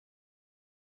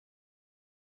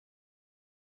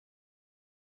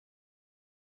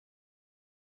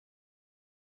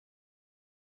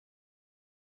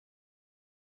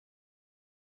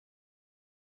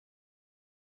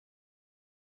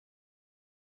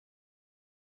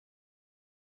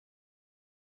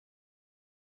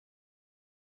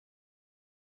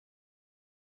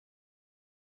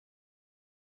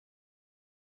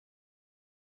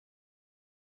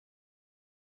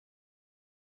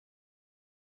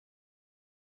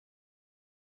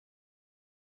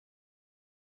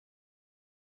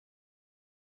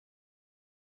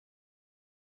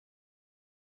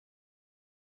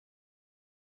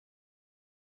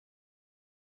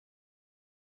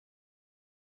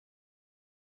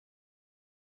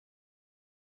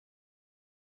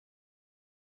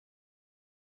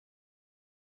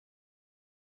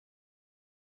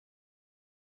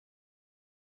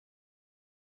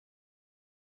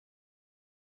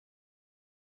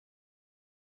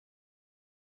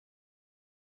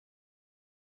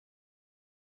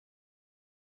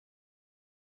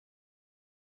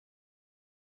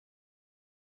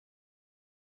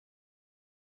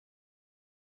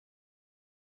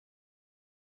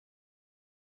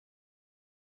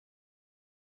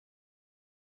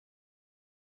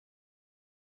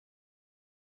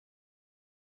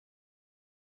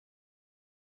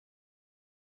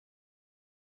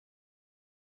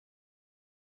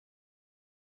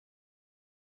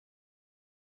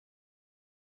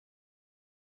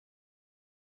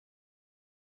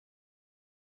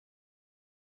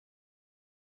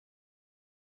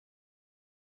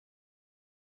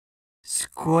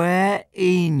Square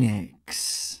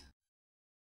Enix.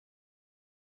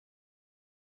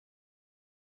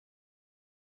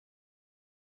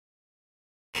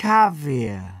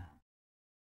 Caviar.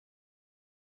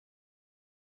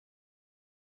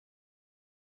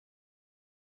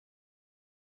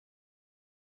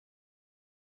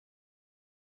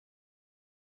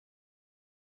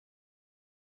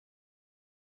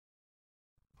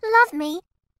 Love me.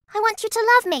 I want you to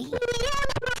love me.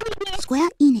 Square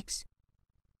Enix.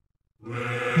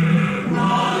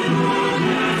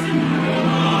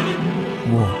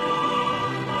 War.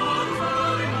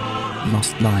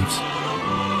 Lost lives.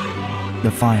 The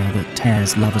fire that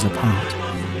tears lovers apart.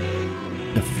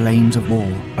 The flames of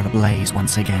war are ablaze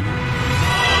once again.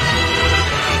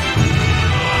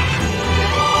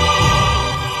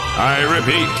 I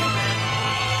repeat,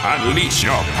 unleash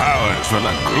your powers for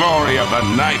the glory of the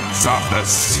Knights of the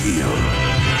Seal.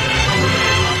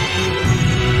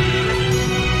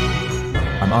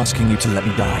 I'm asking you to let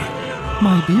me die.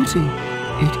 My beauty,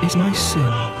 it is my sin.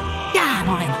 Damn,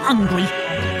 I'm hungry.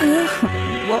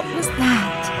 What was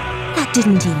that? That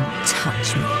didn't even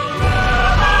touch me.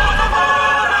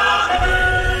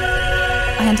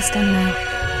 I understand now.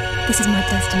 This is my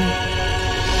destiny.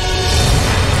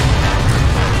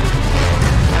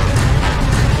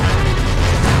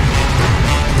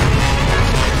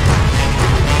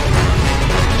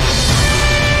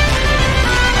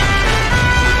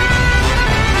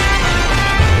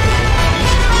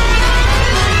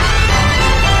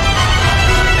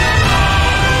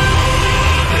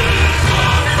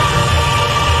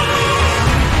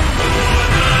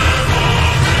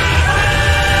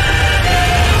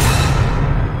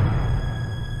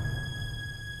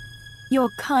 You're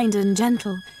kind and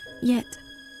gentle, yet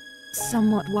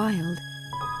somewhat wild.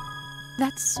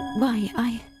 That's why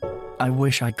I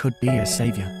wish I could be a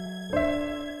savior.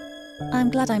 I'm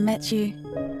glad I met you.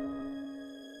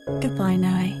 Goodbye,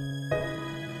 Noe.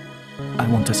 I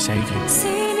want to save you.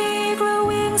 See me grow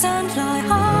wings and fly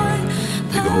high.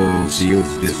 With all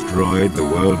seals destroyed, the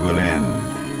world will end.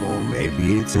 Or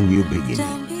maybe it's a new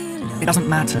beginning. It doesn't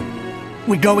matter.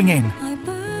 We're going in.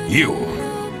 You.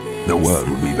 The world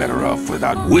would be better off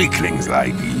without weaklings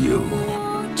like you.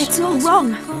 It's all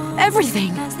wrong.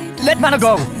 Everything. Let Mana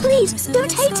go! Please,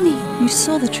 don't hate me. You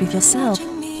saw the truth yourself.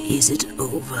 Is it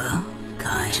over,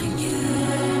 Kai?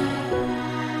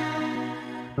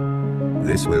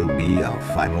 This will be our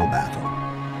final battle.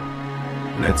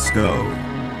 Let's go,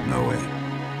 Noe.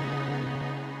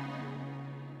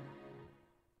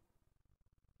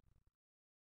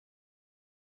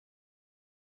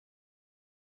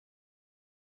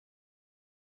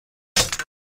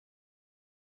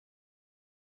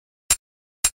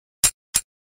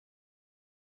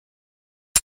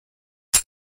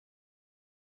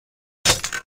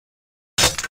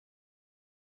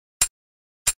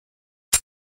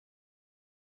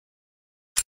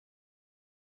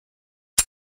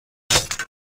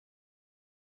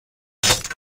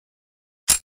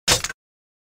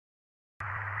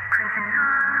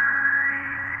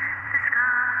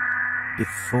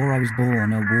 'Before I was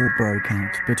born, a war broke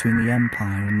out between the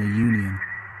Empire and the Union.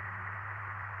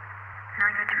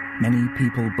 Many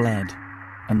people bled,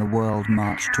 and the world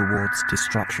marched towards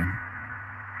destruction.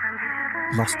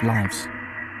 Lost lives.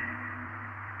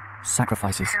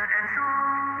 Sacrifices.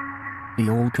 The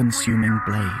all-consuming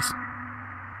blaze.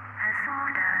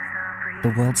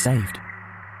 The world saved.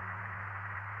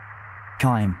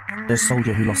 Kaim, the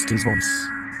soldier who lost his voice.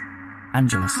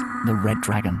 Angelus, the Red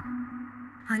Dragon.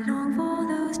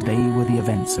 They were the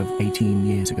events of 18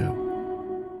 years ago.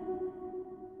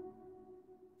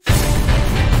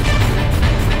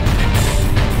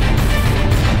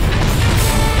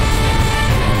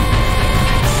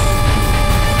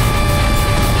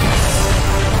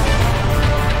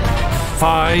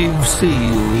 Five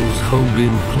seals hold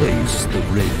in place the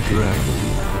Red Dragon,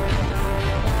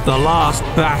 the last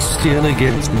bastion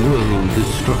against world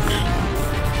destruction.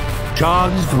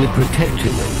 Charged with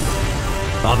protecting them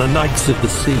are the Knights of the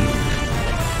Sea.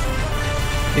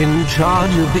 In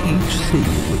charge of each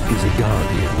seal is a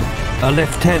guardian, a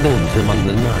lieutenant among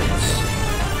the knights.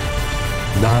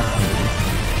 Now,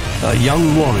 a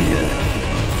young warrior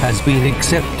has been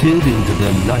accepted into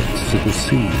the Knights of the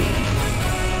Sea.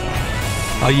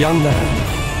 A young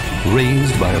man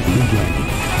raised by a blue dragon.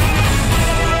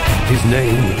 His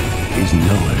name is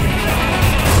Noe.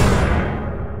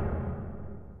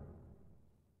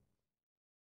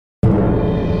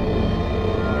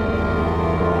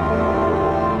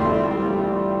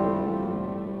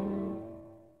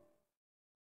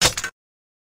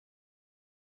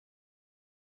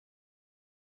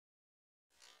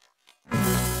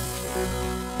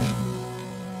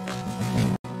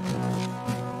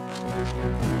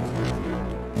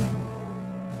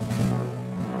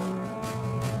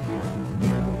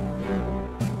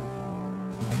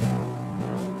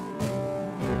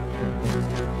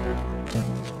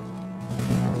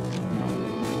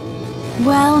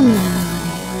 Well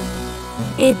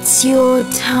now, it's your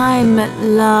time at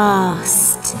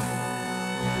last.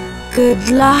 Good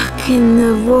luck in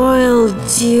the royal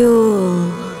duel.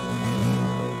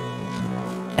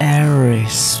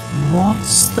 Eris,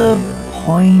 what's the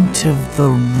point of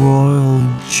the royal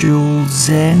duels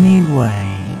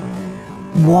anyway?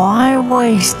 Why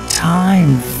waste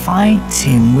time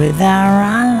fighting with our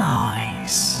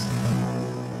allies?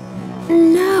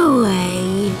 No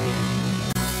way.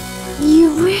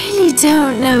 You really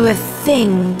don't know a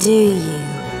thing, do you?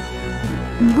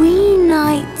 We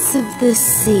Knights of the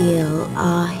Seal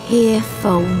are here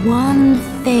for one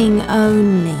thing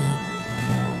only.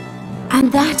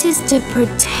 And that is to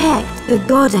protect the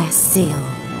Goddess Seal.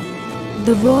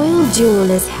 The royal duel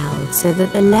is held so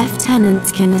that the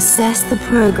lieutenants can assess the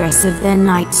progress of their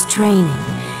knights' training.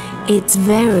 It's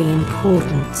very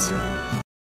important.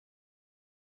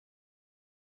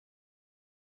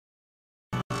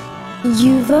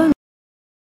 You've only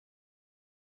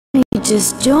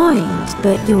just joined,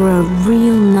 but you're a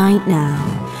real knight now.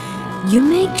 You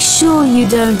make sure you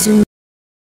don't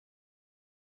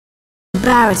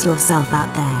embarrass yourself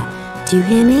out there. Do you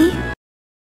hear me?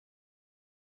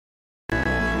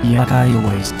 Like I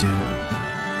always do.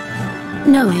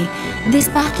 Noe, this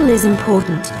battle is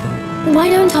important. Why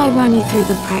don't I run you through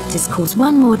the practice course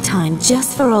one more time,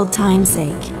 just for old time's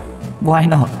sake? Why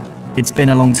not? It's been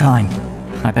a long time.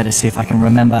 I better see if I can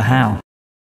remember how.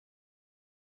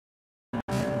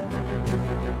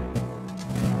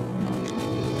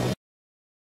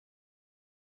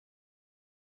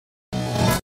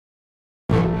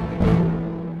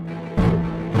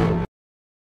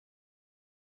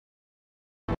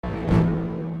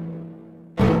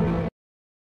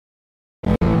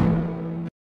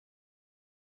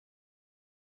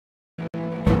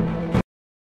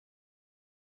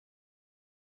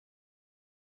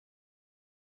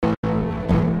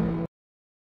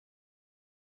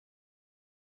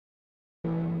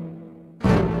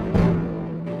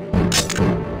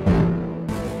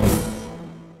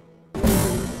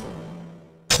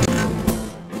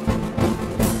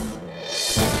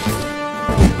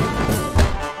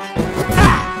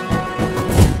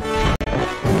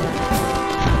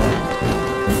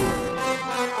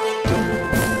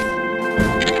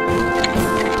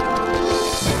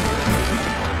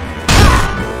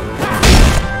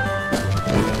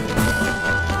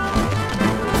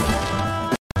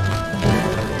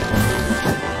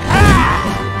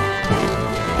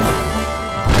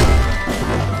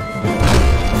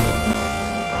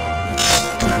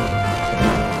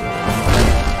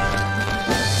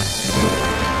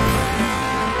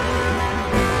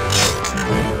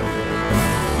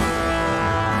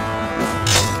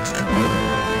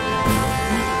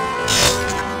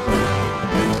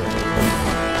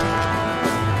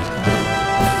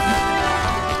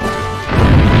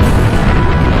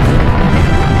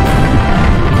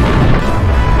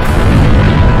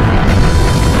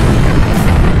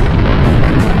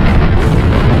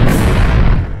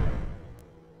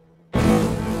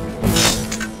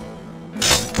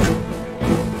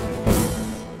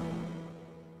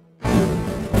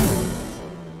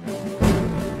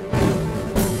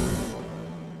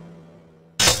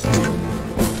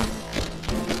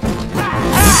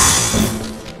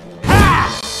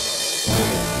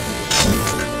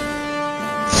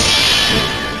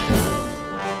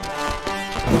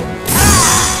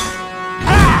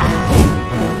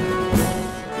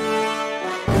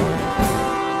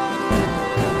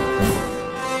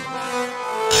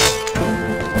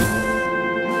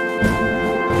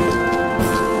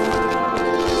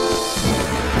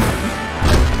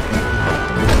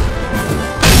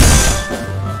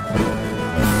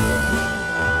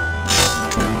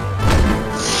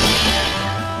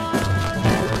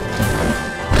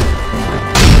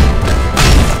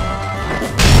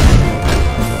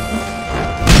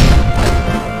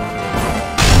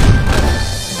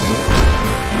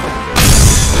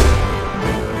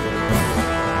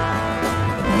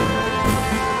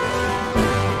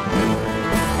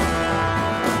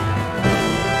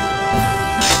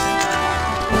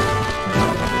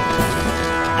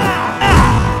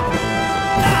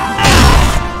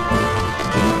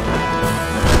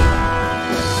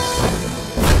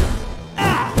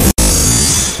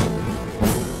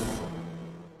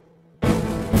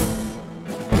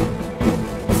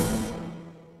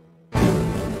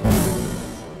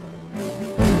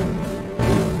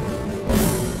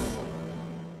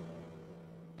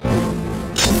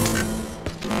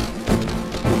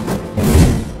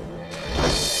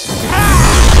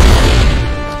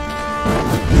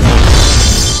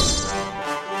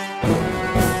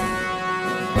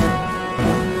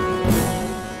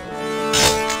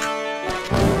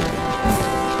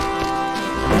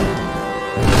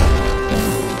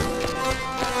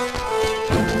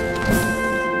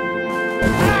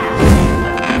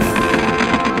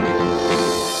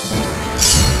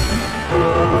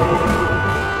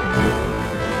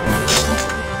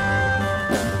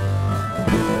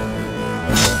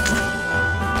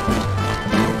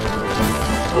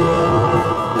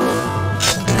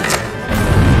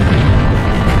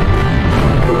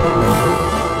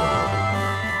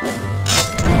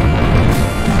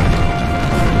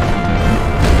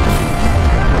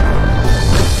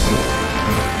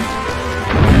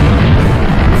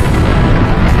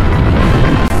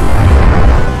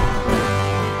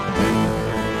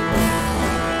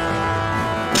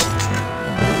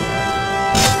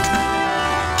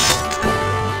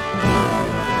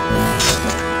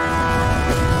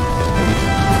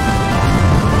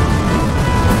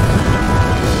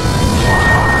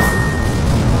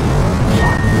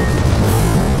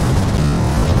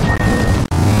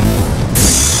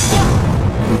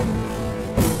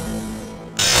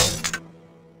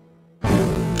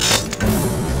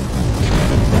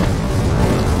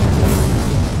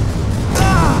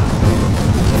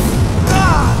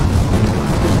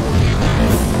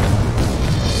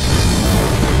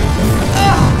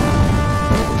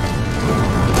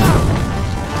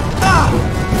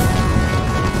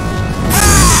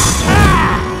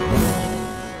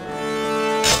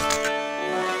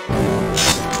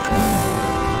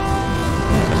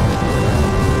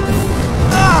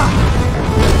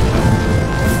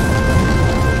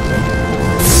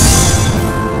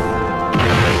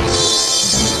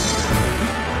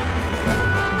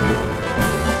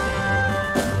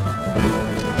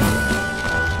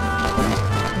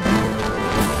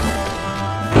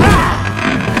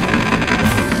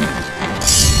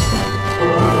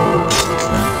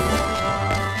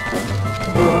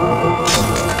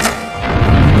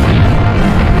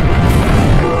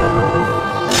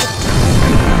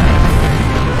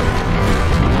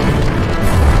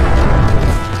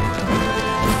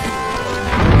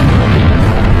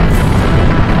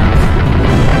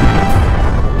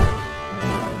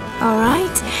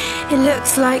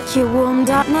 Looks like you're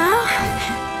warmed up now.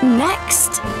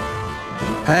 Next.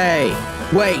 Hey,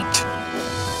 wait!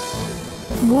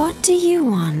 What do you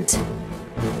want?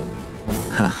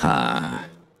 Haha.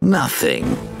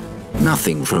 Nothing.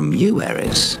 Nothing from you,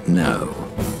 Eris. No.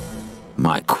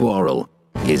 My quarrel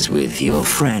is with your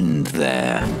friend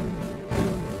there.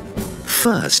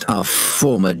 First, our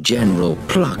former general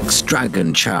plucks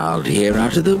Dragonchild here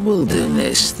out of the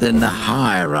wilderness, then the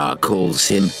Hierarch calls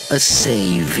him a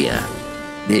savior.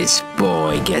 This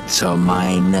boy gets on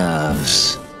my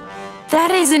nerves.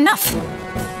 That is enough!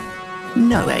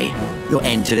 No, eh? You're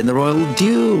entered in the royal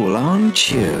duel,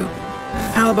 aren't you?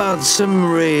 How about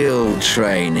some real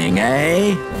training,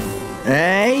 eh?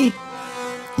 Eh?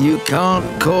 You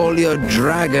can't call your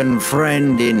dragon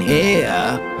friend in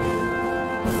here.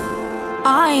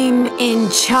 I'm in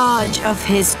charge of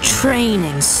his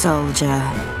training, soldier.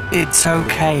 It's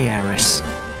okay, Eris.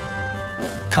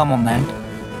 Come on then,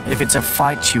 if it's a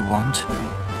fight you want.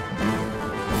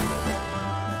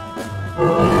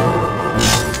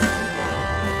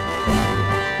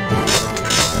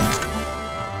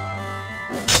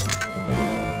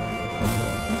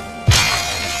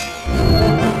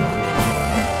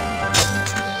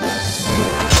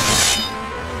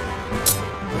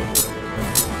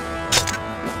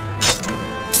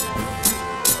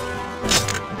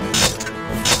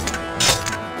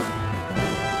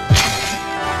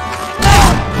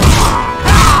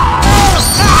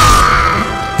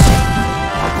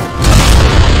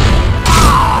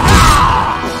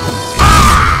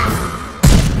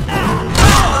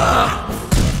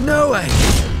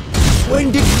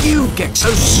 When did you get so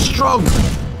strong?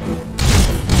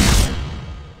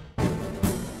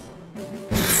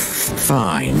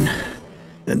 Fine.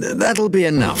 That'll be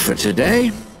enough for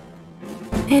today.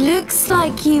 It looks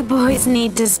like you boys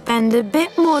need to spend a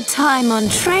bit more time on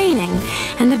training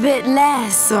and a bit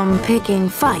less on picking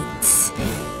fights.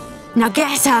 Now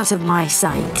get out of my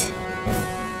sight.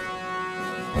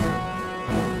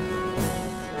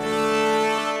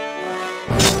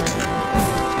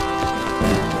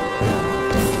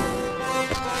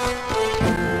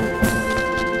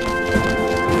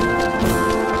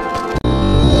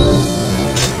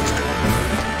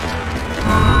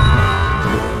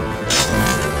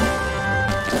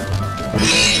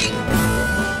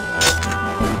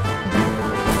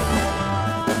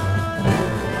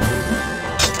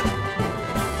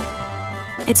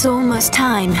 It's almost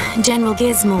time. General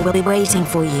Gizmo will be waiting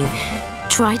for you.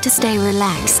 Try to stay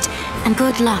relaxed, and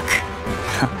good luck.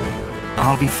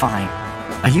 I'll be fine.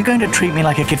 Are you going to treat me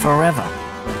like a kid forever?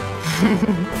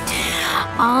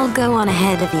 I'll go on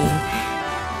ahead of you.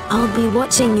 I'll be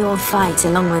watching your fight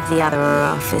along with the other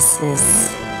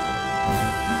officers.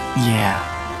 Yeah.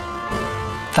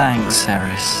 Thanks,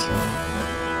 Eris.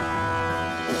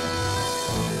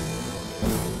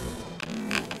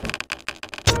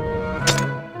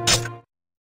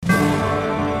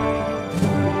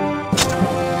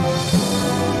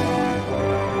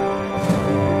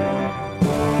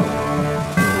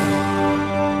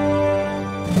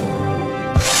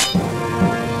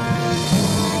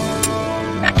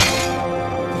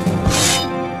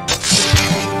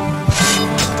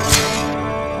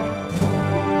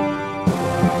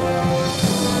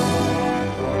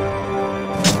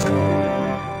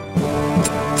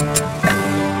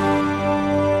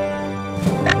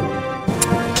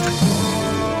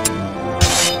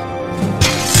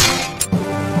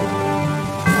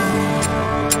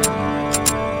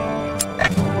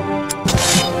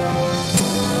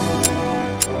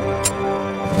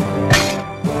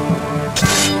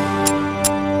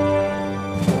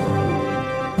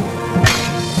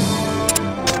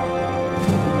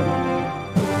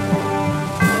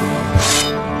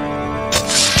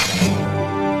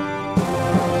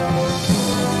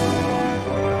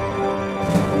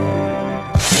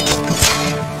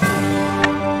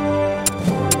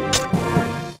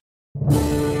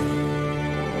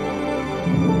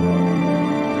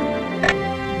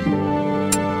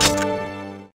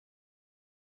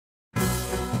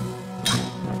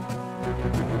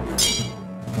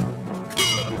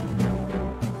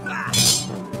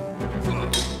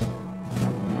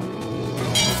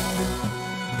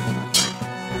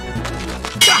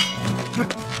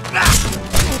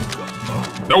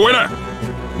 The winner!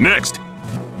 Next!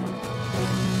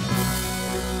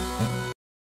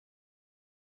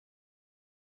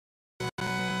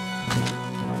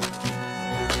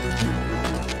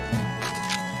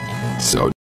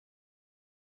 So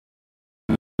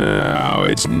now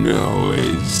it's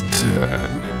Noah's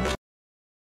turn.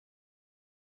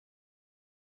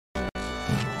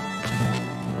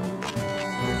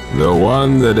 The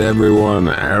one that everyone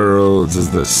heralds as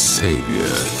the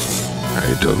savior.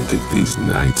 I don't think these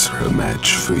knights are a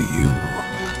match for you.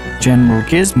 General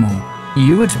Gizmo,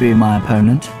 you were to be my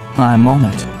opponent. I'm on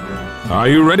it. Are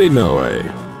you ready, Noe?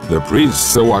 The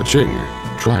priests are watching.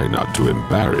 Try not to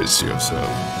embarrass yourself.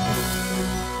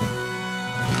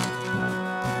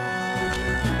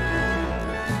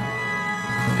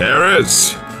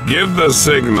 Harris, give the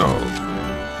signal.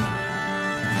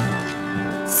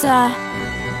 Sir.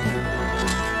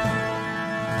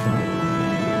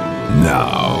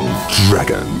 Now,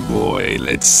 Dragon Boy,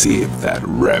 let's see if that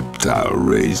reptile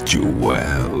raised you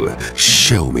well.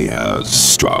 Show me how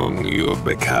strong you've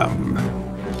become.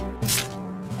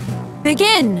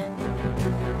 Begin!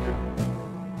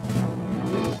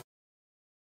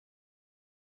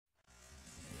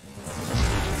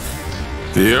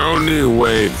 The only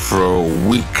way for a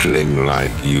weakling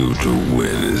like you to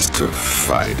win is to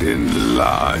fight in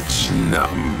large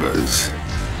numbers.